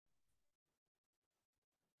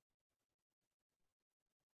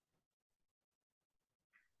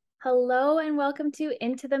Hello and welcome to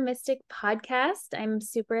Into the Mystic podcast. I'm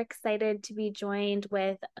super excited to be joined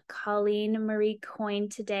with Colleen Marie Coyne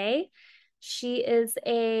today. She is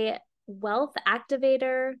a wealth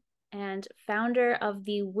activator and founder of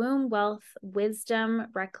the Womb Wealth Wisdom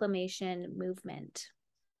Reclamation Movement.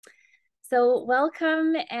 So,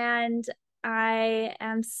 welcome, and I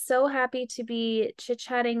am so happy to be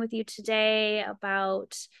chit-chatting with you today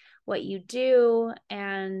about what you do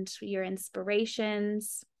and your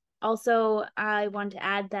inspirations. Also, I want to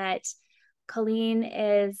add that Colleen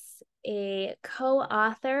is a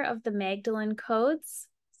co-author of the Magdalene Codes.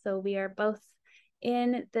 So we are both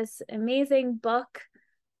in this amazing book.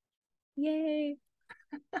 Yay.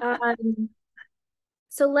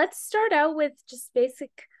 So let's start out with just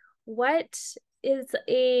basic, what is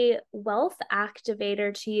a wealth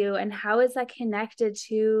activator to you and how is that connected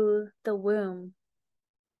to the womb?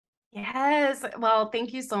 Yes. Well,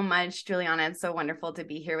 thank you so much, Juliana. It's so wonderful to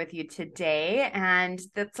be here with you today. And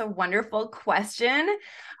that's a wonderful question.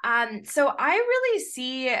 So I really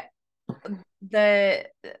see the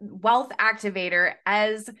wealth activator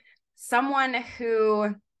as someone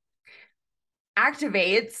who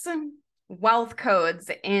activates wealth codes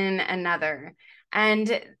in another. And,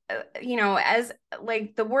 as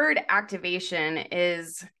like the word activation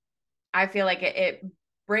is, I feel like it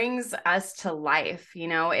brings us to life.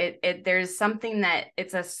 There's something that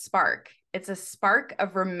it's a spark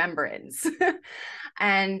of remembrance.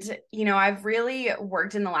 And I've really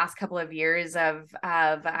worked in the last couple of years of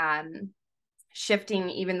shifting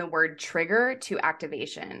even the word trigger to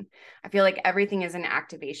activation. I feel like everything is an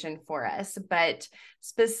activation for us, but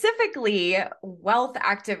specifically wealth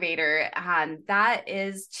activator, that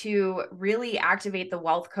is to really activate the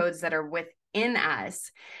wealth codes that are within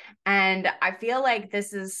us. And I feel like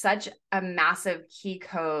this is such a massive key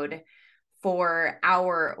code for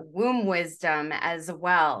our womb wisdom as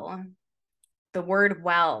well. The word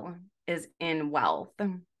well is in wealth.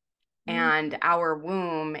 And our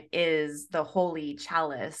womb is the holy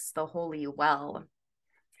chalice, the holy well.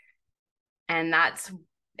 And that's,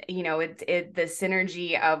 the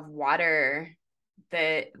synergy of water,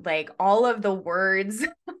 all of the words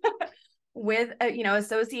with,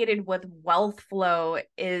 associated with wealth flow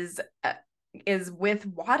is with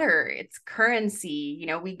water. It's currency.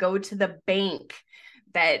 We go to the bank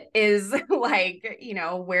that is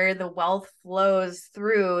where the wealth flows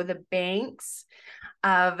through the banks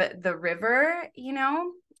of the river,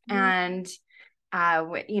 and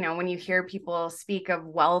when you hear people speak of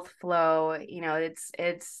wealth flow,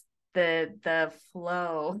 it's the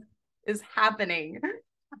flow is happening.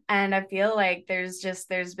 And I feel like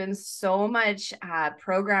there's been so much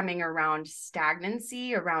programming around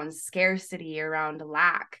stagnancy, around scarcity, around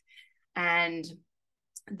lack. And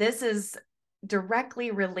this is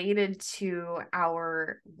directly related to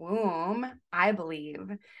our womb. I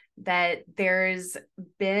believe that there's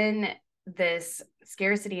been this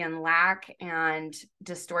scarcity and lack and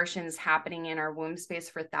distortions happening in our womb space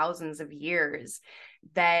for thousands of years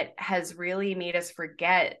that has really made us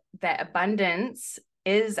forget that abundance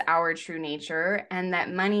is our true nature and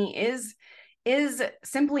that money is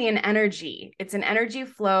simply an energy. It's an energy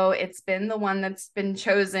flow. It's been the one that's been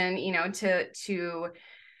chosen, to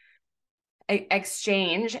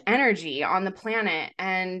exchange energy on the planet.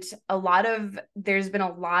 And there's been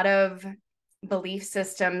a lot of belief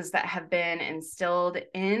systems that have been instilled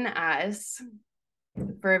in us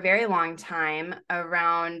for a very long time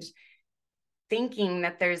around thinking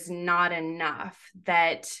that there's not enough,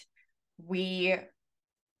 that we,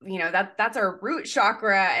 that's our root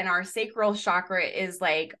chakra, and our sacral chakra is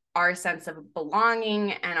like our sense of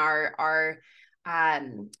belonging and our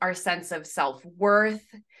sense of self-worth.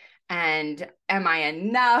 And am I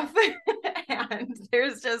enough? And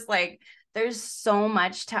there's so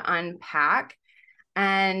much to unpack.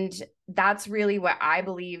 And that's really what I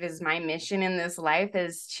believe is my mission in this life,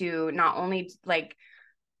 is to not only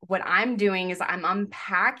what I'm doing is I'm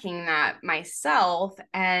unpacking that myself.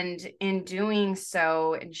 And in doing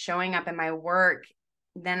so and showing up in my work,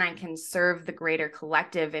 then I can serve the greater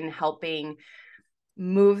collective in helping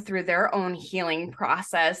move through their own healing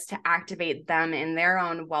process to activate them in their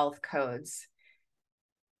own wealth codes.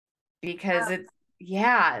 Because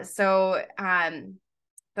so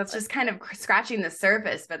that's just kind of scratching the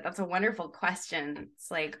surface, but that's a wonderful question. It's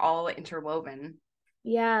like all interwoven.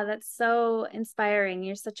 Yeah, that's so inspiring.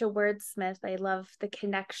 You're such a wordsmith. I love the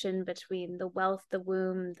connection between the wealth, the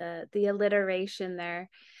womb, the alliteration there.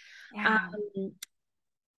 Yeah.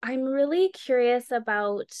 I'm really curious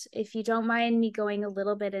about, if you don't mind me going a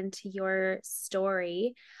little bit into your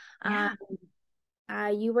story. Yeah.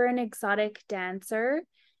 You were an exotic dancer,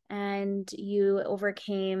 and you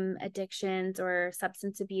overcame addictions or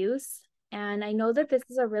substance abuse. And I know that this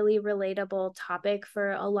is a really relatable topic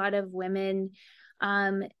for a lot of women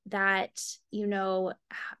that, you know,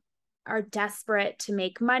 are desperate to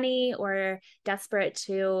make money or desperate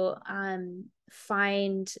to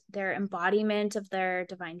find their embodiment of their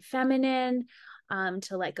divine feminine,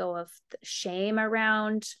 to let go of shame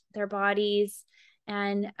around their bodies.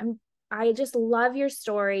 And I just love your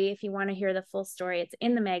story. If you want to hear the full story, it's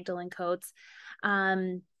in the Magdalene Codes.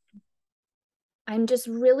 I'm just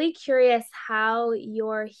really curious how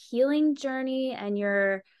your healing journey and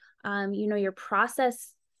your, your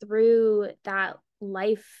process through that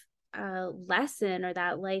life lesson or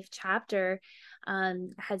that life chapter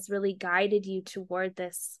has really guided you toward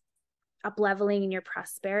this up leveling in your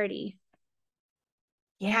prosperity.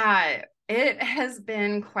 Yeah, it has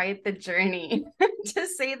been quite the journey to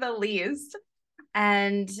say the least.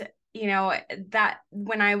 And, that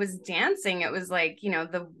when I was dancing, it was like,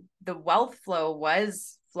 the wealth flow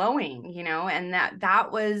was flowing, and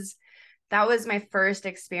that was my first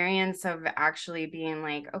experience of actually being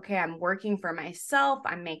like, okay, I'm working for myself,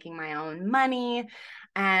 I'm making my own money.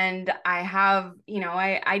 And I have,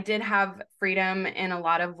 I did have freedom in a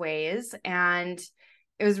lot of ways, and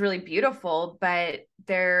it was really beautiful, but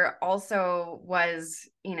there also was,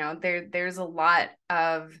 there's a lot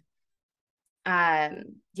of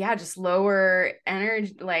just lower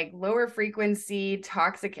energy, like lower frequency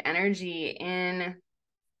toxic energy in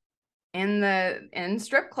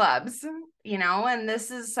strip clubs, and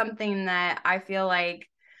this is something that I feel like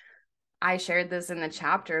I shared this in the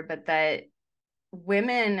chapter, but that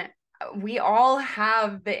women, we all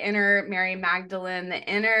have the inner Mary Magdalene, the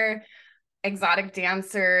inner exotic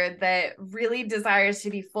dancer that really desires to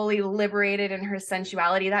be fully liberated in her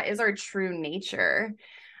sensuality. That is our true nature.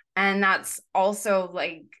 And that's also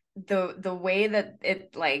like the way that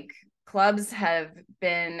it, like, clubs have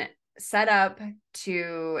been set up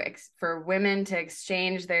for women to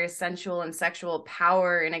exchange their sensual and sexual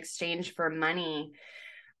power in exchange for money.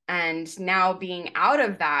 And now being out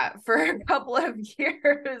of that for a couple of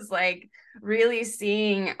years, like really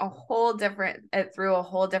seeing through a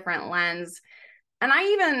whole different lens. And I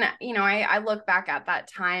even, I look back at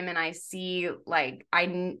that time and I see, like, I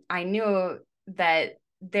knew that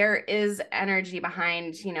there is energy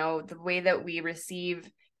behind, the way that we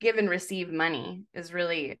give and receive money is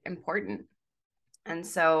really important. And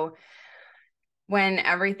so when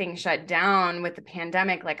everything shut down with the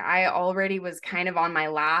pandemic, like I was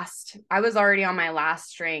already on my last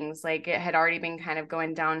strings. Like it had already been kind of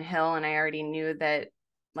going downhill, and I already knew that,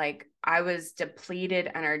 like, I was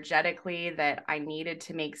depleted energetically, that I needed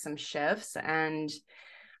to make some shifts. And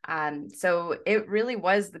so it really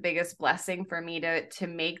was the biggest blessing for me to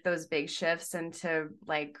make those big shifts and to,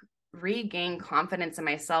 like, regain confidence in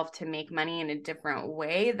myself to make money in a different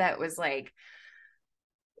way that was, like,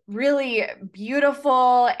 really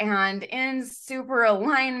beautiful and in super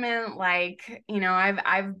alignment. Like,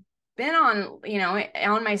 I've been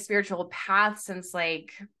on my spiritual path since,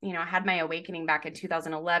 like, I had my awakening back in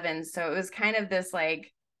 2011. So it was kind of this,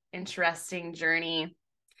 like, interesting journey,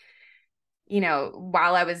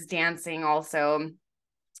 while I was dancing, also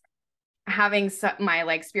having my,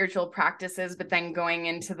 like, spiritual practices, but then going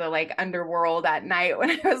into the, like, underworld at night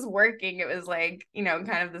when I was working. It was like,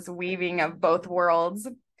 kind of this weaving of both worlds.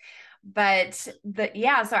 But so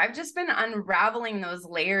I've just been unraveling those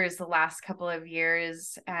layers the last couple of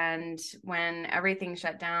years. And when everything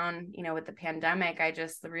shut down, with the pandemic, I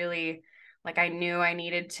just really, like, I knew I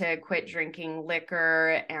needed to quit drinking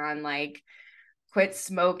liquor and, like, quit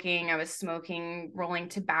smoking. I was smoking, rolling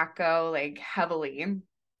tobacco, like, heavily.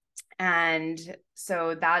 And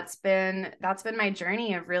so that's been my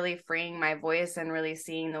journey of really freeing my voice and really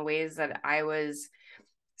seeing the ways that I was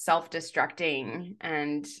self-destructing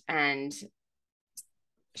and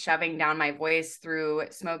shoving down my voice through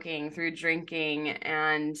smoking, through drinking,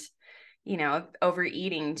 and,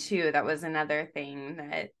 overeating too. That was another thing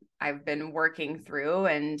that I've been working through.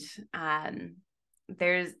 And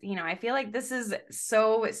there's, I feel like this is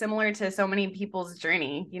so similar to so many people's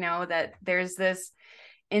journey, that there's this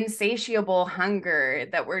insatiable hunger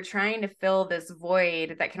that we're trying to fill, this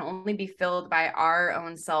void that can only be filled by our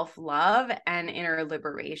own self-love and inner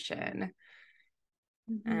liberation.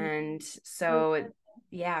 Mm-hmm. And so,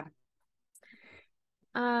 yeah.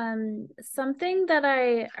 Something that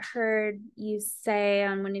I heard you say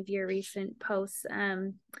on one of your recent posts,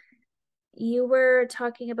 you were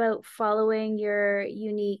talking about following your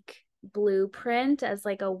unique blueprint as,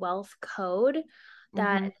 like, a wealth code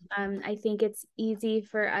that I think it's easy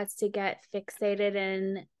for us to get fixated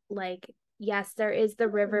in, like, yes, there is the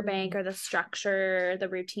riverbank or the structure, the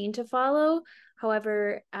routine to follow.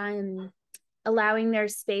 However, allowing their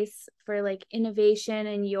space for like innovation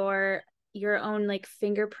and your own like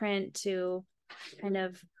fingerprint to kind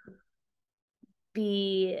of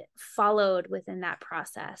be followed within that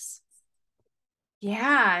process.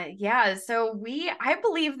 Yeah. So I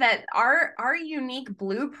believe that our unique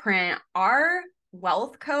blueprint, our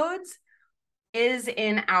wealth codes, is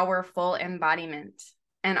in our full embodiment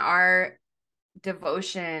and our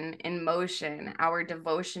devotion in motion, our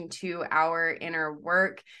devotion to our inner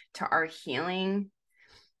work, to our healing,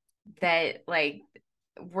 that like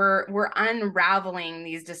we're unraveling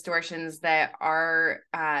these distortions that our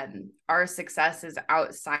success is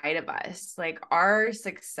outside of us. Like our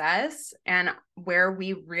success and where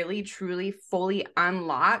we really truly fully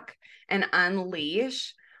unlock and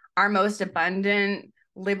unleash our most abundant,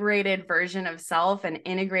 liberated version of self and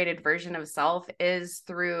integrated version of self is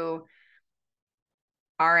through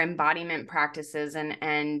our embodiment practices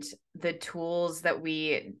and the tools that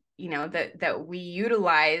we, that we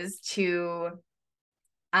utilize to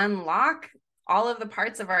unlock all of the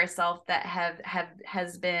parts of ourself that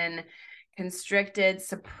has been constricted,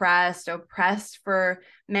 suppressed, oppressed for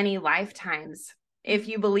many lifetimes. If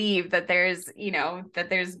you believe that there's,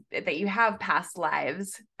 that you have past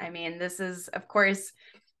lives. I mean, this is, of course,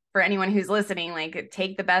 for anyone who's listening, like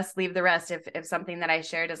take the best, leave the rest. If something that I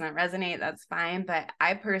share doesn't resonate, that's fine. But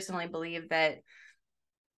I personally believe that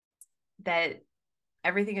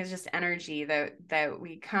everything is just energy, that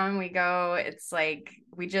we come, we go. It's like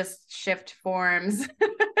we just shift forms.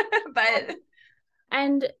 But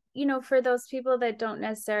and for those people that don't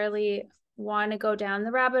necessarily want to go down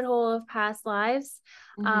the rabbit hole of past lives,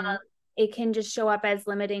 it can just show up as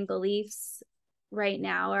limiting beliefs right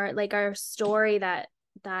now, or like our story that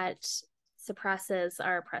suppresses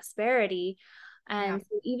our prosperity. And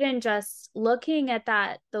so even just looking at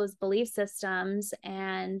those belief systems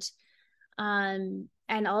and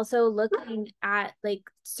also looking at, like,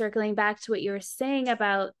 circling back to what you were saying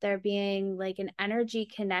about there being like an energy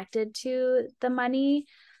connected to the money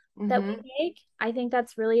that we make, I think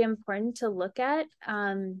that's really important to look at.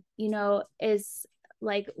 Is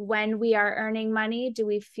like, when we are earning money, do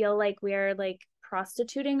we feel like we're like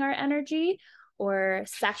prostituting our energy or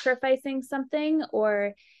sacrificing something,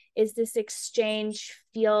 or is this exchange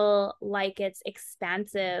feel like it's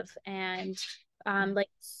expansive and like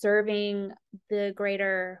serving the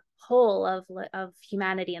greater whole of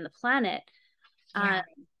humanity and the planet?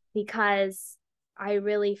 Because I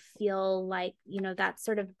really feel like, that's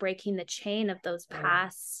sort of breaking the chain of those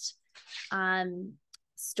past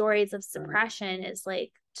stories of suppression, is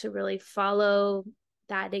like to really follow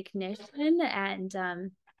that ignition.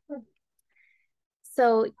 And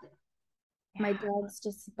so my dog's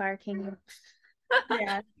just barking.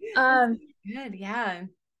 Good.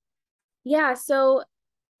 So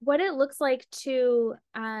what it looks like to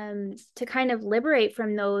kind of liberate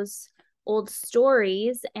from those old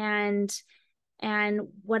stories, and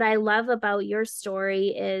what I love about your story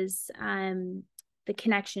is the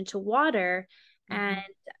connection to water. And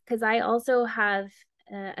because I also have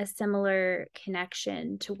a similar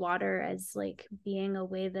connection to water, as like being a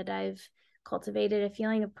way that I've cultivated a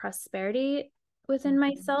feeling of prosperity within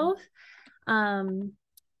myself, and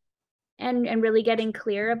really getting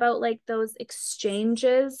clear about like those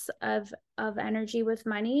exchanges of energy with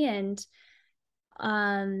money. And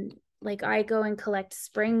like I go and collect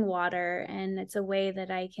spring water, and it's a way that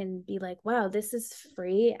I can be like, wow, this is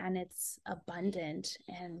free and it's abundant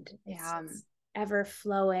and it's ever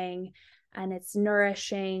flowing and it's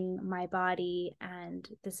nourishing my body, and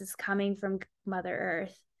this is coming from Mother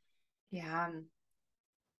Earth.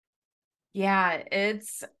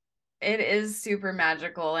 It is super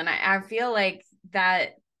magical. And I feel like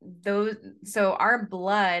that so our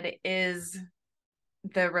blood is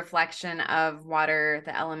the reflection of water,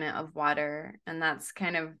 the element of water. And that's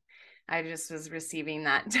kind of, I just was receiving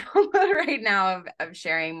that download right now of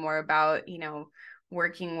sharing more about,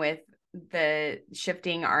 working with the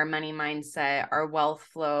shifting our money mindset, our wealth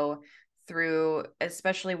flow through,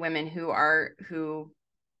 especially women who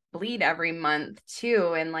bleed every month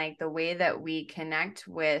too. And like the way that we connect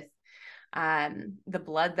with the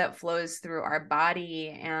blood that flows through our body,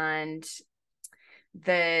 and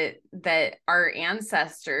that our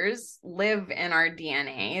ancestors live in our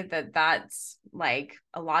DNA, that's like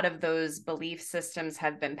a lot of those belief systems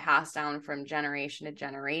have been passed down from generation to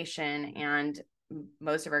generation. And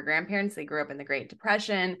most of our grandparents, they grew up in the Great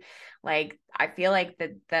Depression. Like, I feel like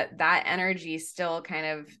that energy still kind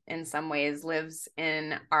of in some ways lives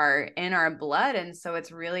in our blood. And so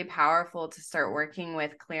it's really powerful to start working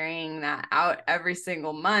with clearing that out every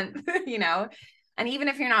single month, you know. And even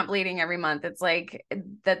if you're not bleeding every month, it's like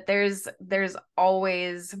that there's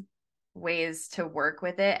always ways to work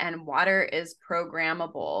with it, and water is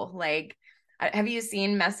programmable. Like, have you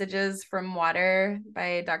seen Messages from Water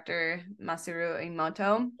by Dr. Masaru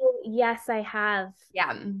Emoto? Oh, yes, I have.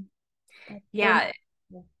 Yeah. And Yeah.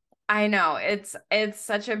 I know. It's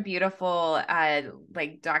such a beautiful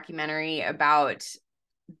like documentary about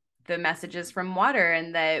the messages from water,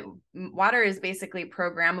 and that water is basically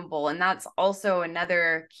programmable. And that's also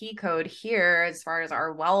another key code here as far as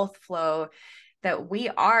our wealth flow, that we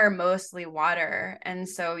are mostly water. And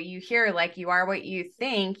so you hear, like, you are what you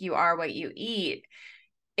think, you are what you eat.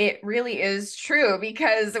 It really is true,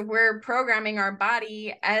 because we're programming our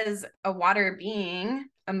body as a water being,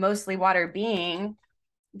 a mostly water being,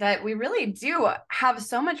 that we really do have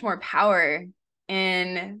so much more power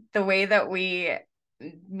in the way that we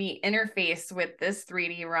interface with this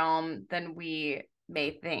 3D realm than we may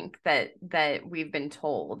think that we've been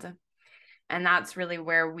told. And that's really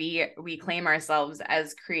where we claim ourselves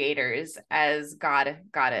as creators, as God,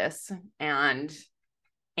 goddess, and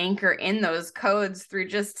anchor in those codes through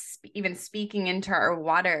just even speaking into our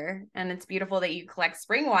water. And it's beautiful that you collect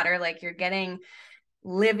spring water, like you're getting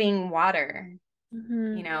living water,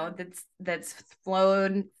 you know, that's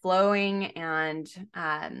flowing and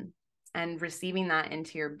receiving that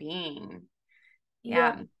into your being.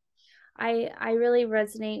 Yeah. I really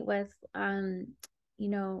resonate with you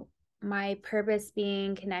know, my purpose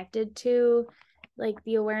being connected to like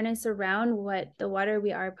the awareness around what the water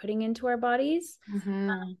we are putting into our bodies. Mm-hmm.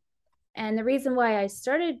 And the reason why I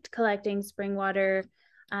started collecting spring water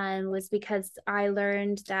was because I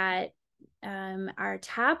learned that our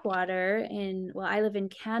tap water I live in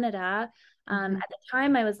Canada. Mm-hmm. At the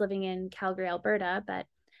time I was living in Calgary, Alberta, but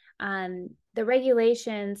the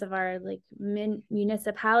regulations of our like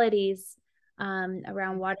municipalities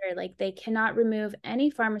around water, like they cannot remove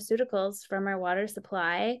any pharmaceuticals from our water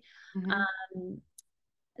supply. Mm-hmm.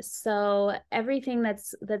 So everything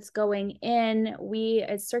that's going in, we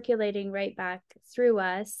is circulating right back through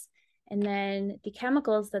us, and then the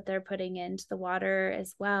chemicals that they're putting into the water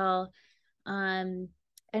as well. And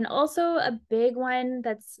also a big one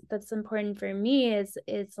that's important for me is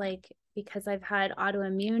like, because I've had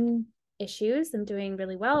autoimmune issues, I'm doing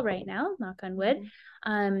really well right now, knock on wood.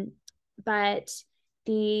 But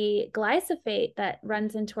the glyphosate that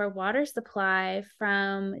runs into our water supply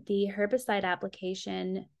from the herbicide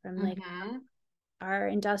application from like our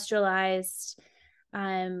industrialized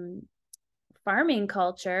farming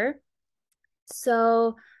culture.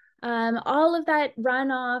 So all of that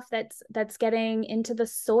runoff that's getting into the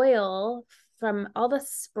soil from all the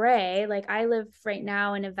spray, like I live right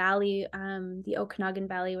now in a valley, the Okanagan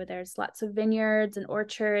Valley, where there's lots of vineyards and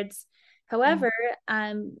orchards. However,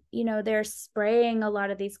 you know, they're spraying a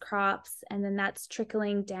lot of these crops, and then that's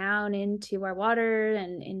trickling down into our water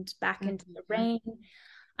and back into the rain.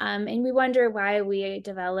 And we wonder why we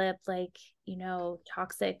develop like, you know,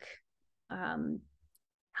 toxic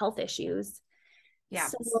health issues. Yeah.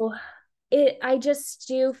 So I just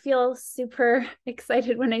do feel super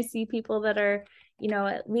excited when I see people that are, you know,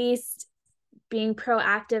 at least being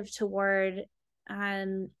proactive toward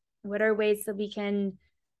what are ways that we can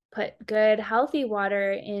put good, healthy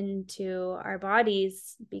water into our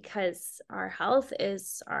bodies, because our health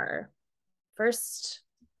is our first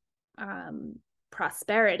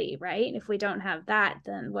prosperity, right? If we don't have that,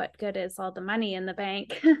 then what good is all the money in the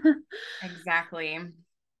bank? Exactly.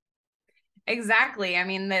 Exactly. I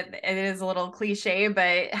mean, that it is a little cliche,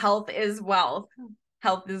 but health is wealth.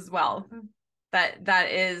 Health is wealth. That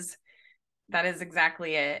is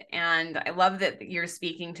exactly it. And I love that you're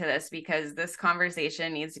speaking to this, because this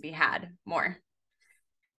conversation needs to be had more.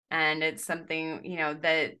 And it's something, you know,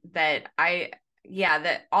 that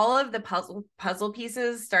all of the puzzle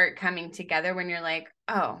pieces start coming together when you're like,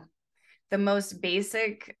 oh, the most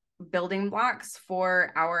basic building blocks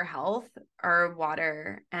for our health are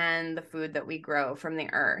water and the food that we grow from the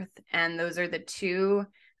earth. And those are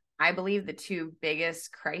I believe the two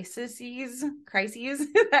biggest crises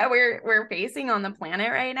that we're facing on the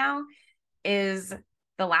planet right now, is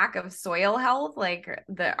the lack of soil health. Like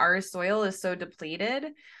our soil is so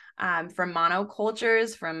depleted from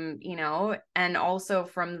monocultures, from, you know, and also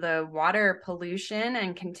from the water pollution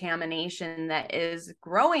and contamination that is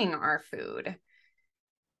growing our food.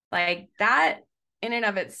 Like that in and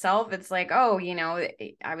of itself, it's like, oh, you know,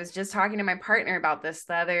 I was just talking to my partner about this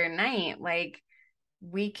the other night. Like,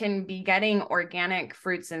 we can be getting organic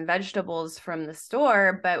fruits and vegetables from the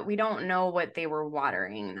store, but we don't know what they were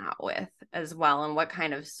watering that with as well, and what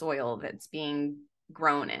kind of soil that's being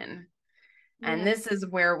grown in. Yeah. And this is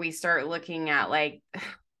where we start looking at, like,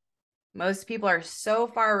 most people are so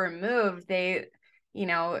far removed. They,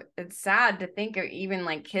 it's sad to think of even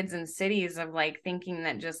like kids in cities of like thinking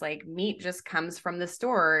that just like meat just comes from the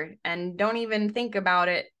store and don't even think about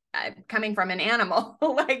it coming from an animal.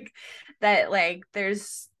 Like that, like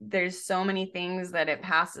there's so many things that it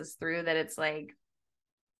passes through that it's like,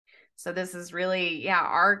 so this is really, yeah,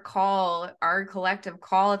 our collective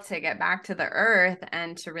call to get back to the earth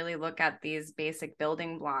and to really look at these basic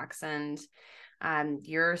building blocks. And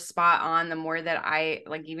you're spot on. The more that I,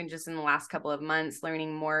 like, even just in the last couple of months,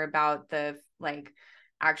 learning more about the like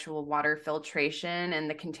actual water filtration and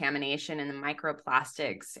the contamination and the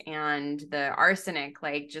microplastics and the arsenic,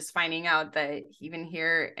 like just finding out that even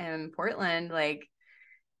here in Portland, like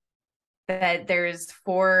that there's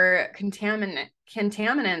 4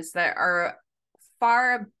 contaminants that are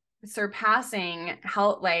far surpassing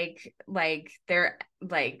how like they're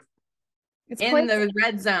like It's in poison. the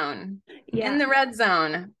red zone. Yeah. In the red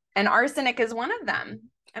zone, and arsenic is one of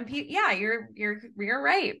them. And yeah, you're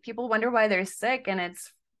right. People wonder why they're sick, and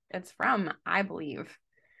it's from, I believe,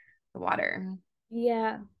 the water.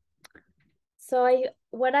 Yeah. So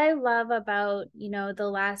what I love about, the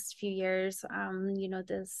last few years,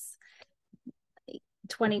 this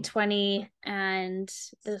 2020 and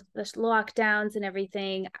the lockdowns and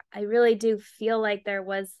everything, I really do feel like there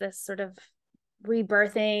was this sort of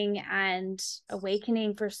rebirthing and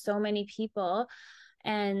awakening for so many people.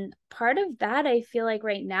 And part of that, I feel like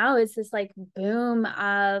right now, is this like boom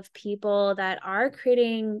of people that are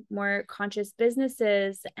creating more conscious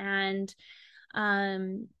businesses and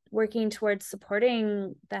working towards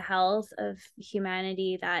supporting the health of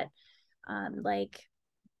humanity. That like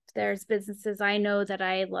there's businesses I know that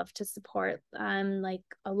I love to support, like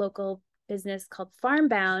a local business called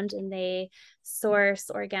Farmbound, and they source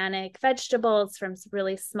organic vegetables from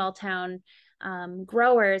really small town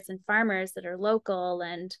growers and farmers that are local.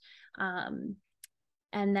 And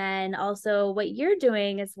then also what you're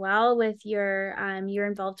doing as well with you're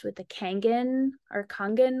involved with the Kangen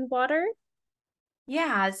water.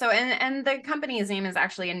 Yeah. So and the company's name is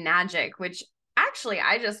actually Enagic, which actually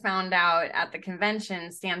I just found out at the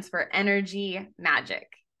convention stands for energy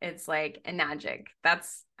magic. It's like Enagic.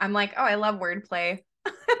 I'm like, oh, I love wordplay.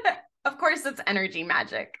 Of course it's energy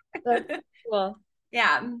magic. That's cool.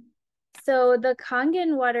 Yeah. So the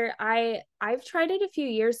Kangen water, I've tried it a few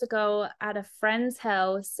years ago at a friend's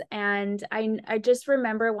house, and I just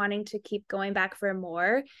remember wanting to keep going back for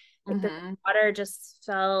more. Like the water just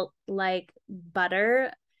felt like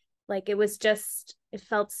butter. Like it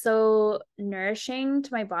felt so nourishing to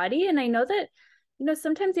my body. And I know that,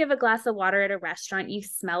 sometimes you have a glass of water at a restaurant, you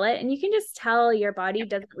smell it, and you can just tell your body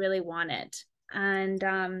doesn't really want it. And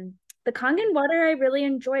the Kangen water I really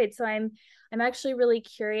enjoyed. So I'm actually really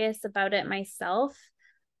curious about it myself.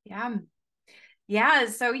 Yeah. Yeah.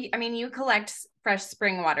 So, I mean, you collect fresh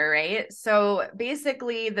spring water, right? So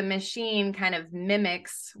basically, the machine kind of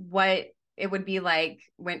mimics what it would be like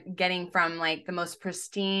when getting from like the most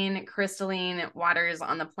pristine, crystalline waters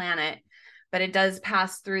on the planet. But it does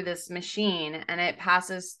pass through this machine, and it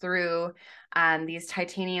passes through these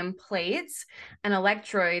titanium plates and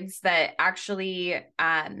electrodes that actually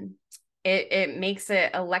it makes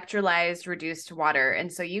it electrolyzed reduced water.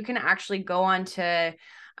 And so you can actually go onto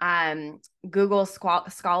Google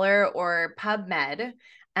Scholar or PubMed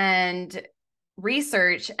and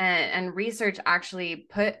research and research actually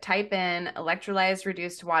type in electrolyzed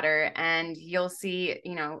reduced water, and you'll see,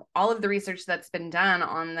 all of the research that's been done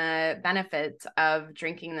on the benefits of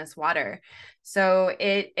drinking this water. So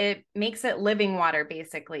it makes it living water.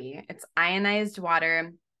 Basically, it's ionized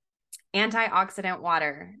water, antioxidant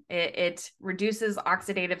water. It reduces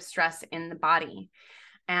oxidative stress in the body.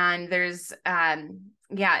 And there's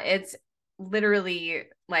it's literally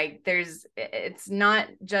like it's not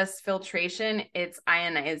just filtration, it's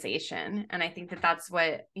ionization. And I think that that's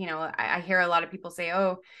what, I hear a lot of people say,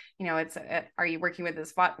 oh, it's are you working with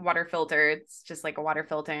this water filter? It's just like a water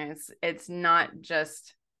filter. It's not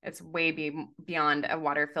just, it's way beyond a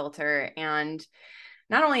water filter. And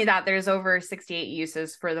not only that, there's over 68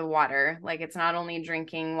 uses for the water. Like, it's not only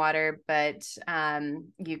drinking water, but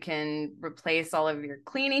you can replace all of your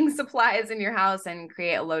cleaning supplies in your house and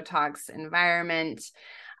create a low tox environment.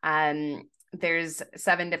 There's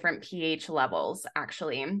 7 different pH levels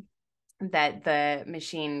actually that the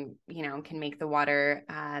machine, can make the water.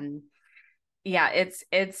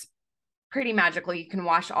 It's pretty magical. You can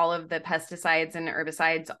wash all of the pesticides and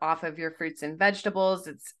herbicides off of your fruits and vegetables.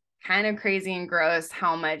 It's kind of crazy and gross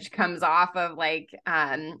how much comes off of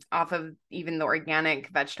off of even the organic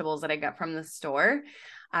vegetables that I get from the store.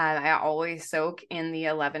 I always soak in the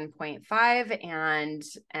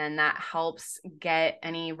 11.5 and that helps get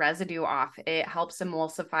any residue off. It helps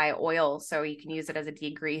emulsify oil, so you can use it as a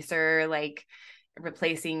degreaser, like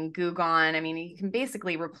replacing Goo Gone. I mean, you can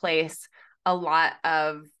basically replace a lot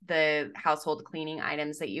of the household cleaning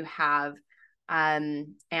items that you have,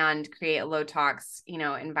 and create a low tox,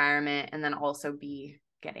 environment, and then also be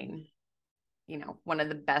getting, one of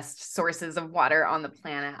the best sources of water on the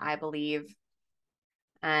planet, I believe.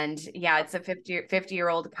 And yeah, it's a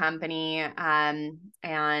 50-year-old company,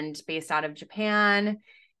 and based out of Japan,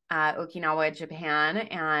 Okinawa, Japan.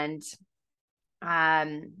 And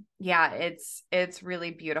yeah, it's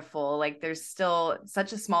really beautiful. Like, there's still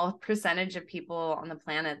such a small percentage of people on the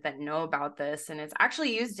planet that know about this, and it's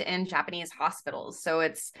actually used in Japanese hospitals. So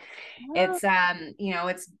it's it's a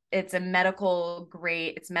medical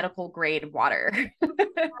grade water.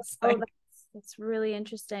 That's really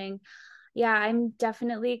interesting. Yeah, I'm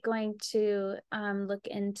definitely going to look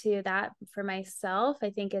into that for myself. I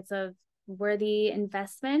think it's a worthy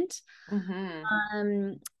investment.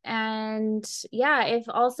 And yeah, if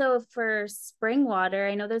also for spring water,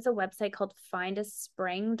 I know there's a website called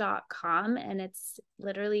findaspring.com, and it's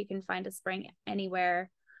literally, you can find a spring anywhere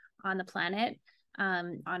on the planet,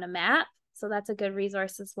 on a map. So that's a good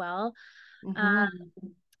resource as well.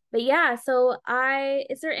 But yeah, so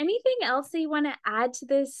is there anything else that you want to add to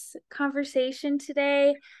this conversation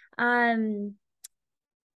today? I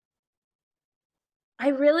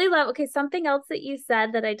really love, okay, something else that you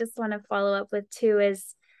said that I just want to follow up with too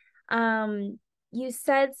is, you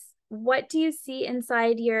said, what do you see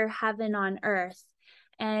inside your heaven on earth?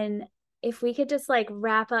 And if we could just like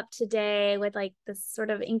wrap up today with like this sort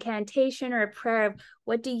of incantation or a prayer,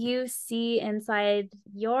 what do you see inside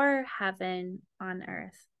your heaven on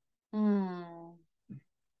earth? Oh,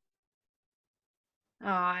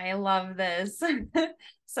 I love this.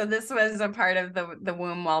 So this was a part of the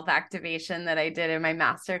womb wealth activation that I did in my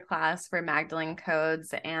masterclass for Magdalene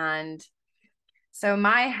Codes. And so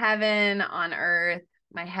my heaven on earth,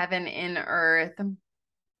 my heaven in earth,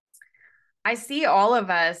 I see all of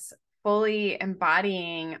us fully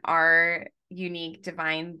embodying our unique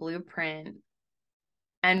divine blueprint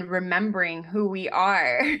and remembering who we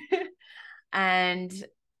are and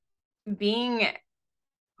being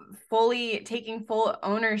taking full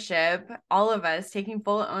ownership, all of us taking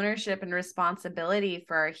full ownership and responsibility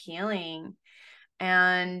for our healing,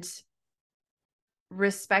 and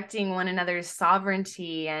respecting one another's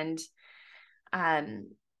sovereignty, and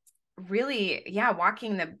really, yeah,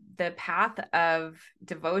 walking the path of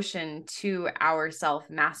devotion to our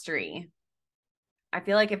self-mastery. I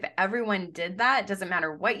feel like if everyone did that, it doesn't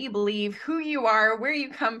matter what you believe, who you are, where you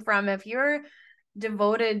come from, if you're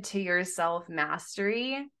devoted to your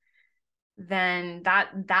self-mastery, then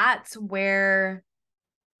that's where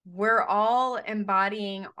we're all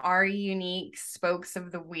embodying our unique spokes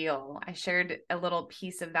of the wheel. I shared a little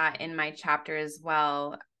piece of that in my chapter as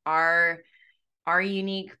well. Our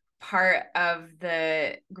unique part of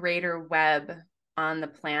the greater web on the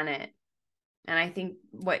planet. And I think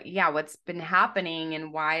what's been happening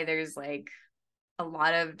and why there's like a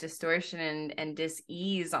lot of distortion and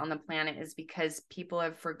dis-ease on the planet is because people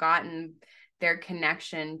have forgotten their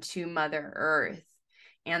connection to Mother Earth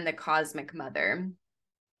and the cosmic mother,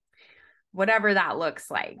 whatever that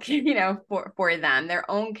looks like, for them,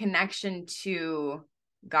 their own connection to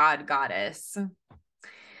God, goddess.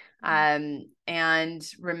 And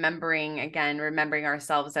remembering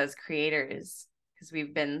ourselves as creators, because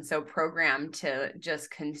we've been so programmed to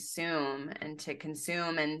just consume.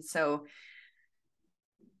 And so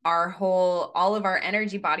all of our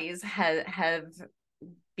energy bodies have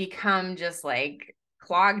become just like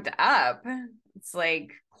clogged up. It's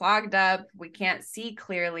like clogged up. We can't see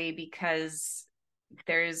clearly because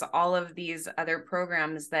there's all of these other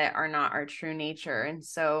programs that are not our true nature. And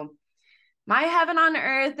so my heaven on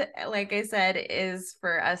earth, like I said, is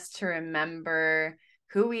for us to remember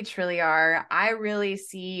who we truly are. I really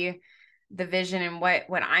see the vision, and what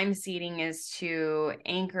I'm seeing is to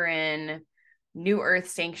anchor in new earth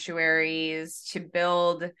sanctuaries, to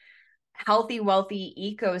build healthy,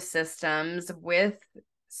 wealthy ecosystems with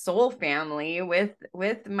soul family, with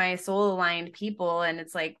my soul aligned people. And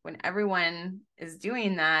it's like when everyone is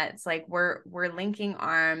doing that, it's like we're linking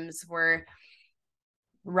arms, we're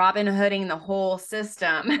Robin Hooding the whole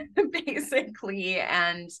system basically,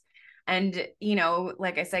 and And, you know,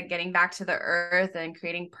 like I said, getting back to the earth and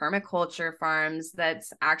creating permaculture farms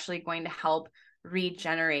that's actually going to help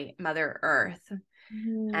regenerate Mother Earth.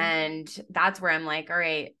 And that's where I'm like, all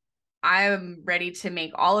right, I'm ready to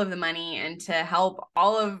make all of the money and to help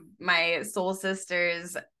all of my soul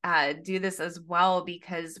sisters do this as well.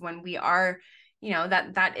 Because when we are, you know,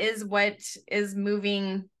 that is what is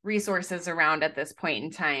moving resources around at this point in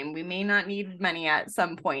time. We may not need money at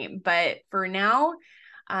some point, but for now,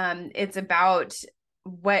 it's about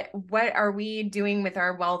what are we doing with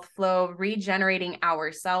our wealth flow, regenerating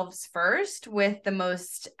ourselves first with the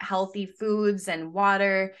most healthy foods and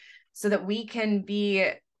water, so that we can be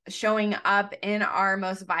showing up in our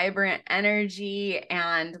most vibrant energy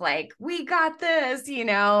and like, we got this, you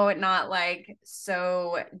know, not like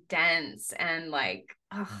so dense and like,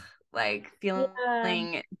 ugh, like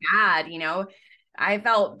feeling bad, you know. I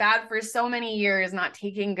felt bad for so many years not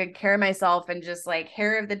taking good care of myself and just like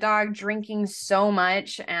hair of the dog, drinking so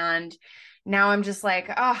much. And now I'm just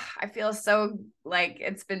like, oh, I feel so like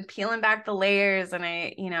it's been peeling back the layers. And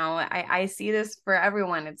I, you know, I see this for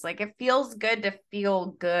everyone. It's like, it feels good to feel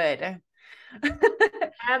good.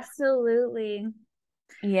 Absolutely.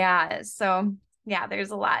 Yeah. So yeah,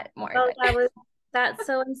 there's a lot more. Oh, that's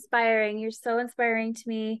so inspiring. You're so inspiring to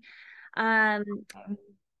me. Um,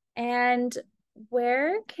 and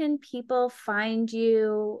where can people find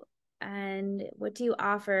you, and what do you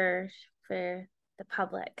offer for the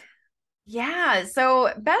public? Yeah,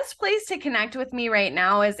 so best place to connect with me right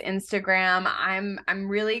now is Instagram. I'm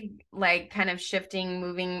really like kind of shifting,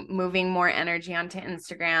 moving more energy onto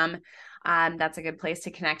Instagram. That's a good place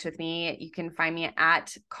to connect with me. You can find me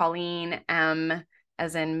at Colleen M,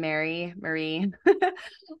 as in Mary, Marie,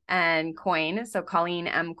 and Coin. So Colleen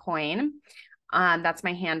M Coin. That's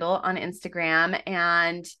my handle on Instagram.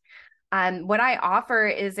 And what I offer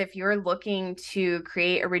is, if you're looking to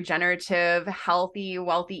create a regenerative, healthy,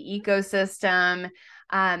 wealthy ecosystem,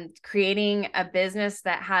 creating a business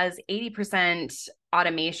that has 80%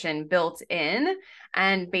 automation built in.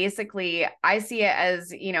 And basically, I see it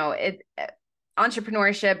as, you know,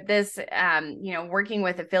 entrepreneurship, this, you know, working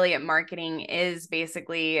with affiliate marketing is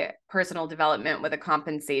basically personal development with a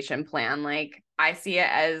compensation plan. Like, I see it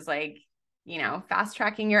as like, you know, fast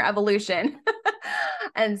tracking your evolution.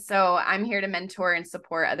 And so I'm here to mentor and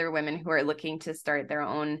support other women who are looking to start their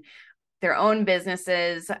own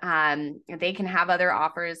businesses. They can have other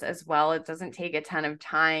offers as well. It doesn't take a ton of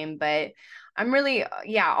time, but I'm really,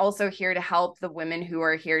 also here to help the women who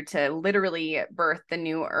are here to literally birth the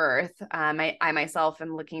new earth. I myself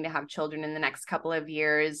am looking to have children in the next couple of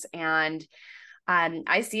years, and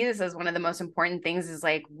I see this as one of the most important things, is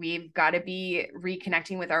like, we've got to be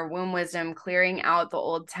reconnecting with our womb wisdom, clearing out the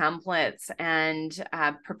old templates, and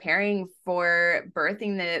preparing for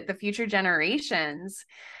birthing the future generations.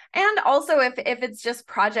 And also, if it's just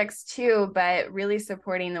projects too, but really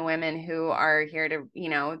supporting the women who are here to, you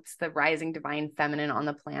know, it's the rising divine feminine on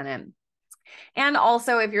the planet. And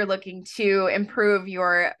also, if you're looking to improve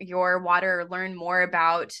your water, learn more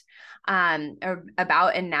about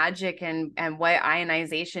Enagic and what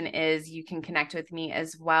ionization is, you can connect with me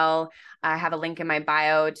as well. I have a link in my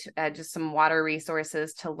bio to just some water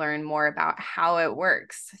resources to learn more about how it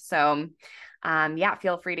works. So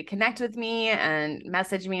feel free to connect with me and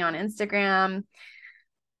message me on Instagram.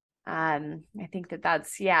 I think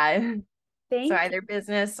that's Thank so either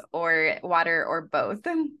business or water or both.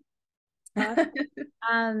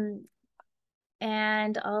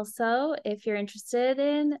 And also, if you're interested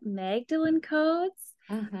in Magdalene Codes,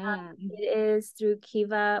 it is through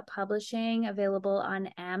Kiva Publishing, available on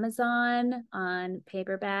Amazon, on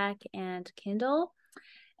paperback and Kindle.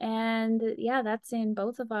 And yeah, that's in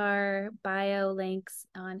both of our bio links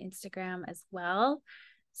on Instagram as well.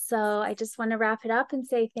 So I just want to wrap it up and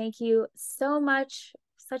say thank you so much.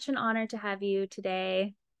 Such an honor to have you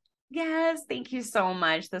today. Yes, thank you so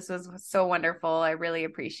much. This was so wonderful. I really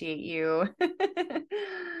appreciate you.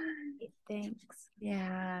 Thanks.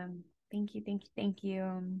 Yeah. Thank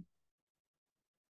you.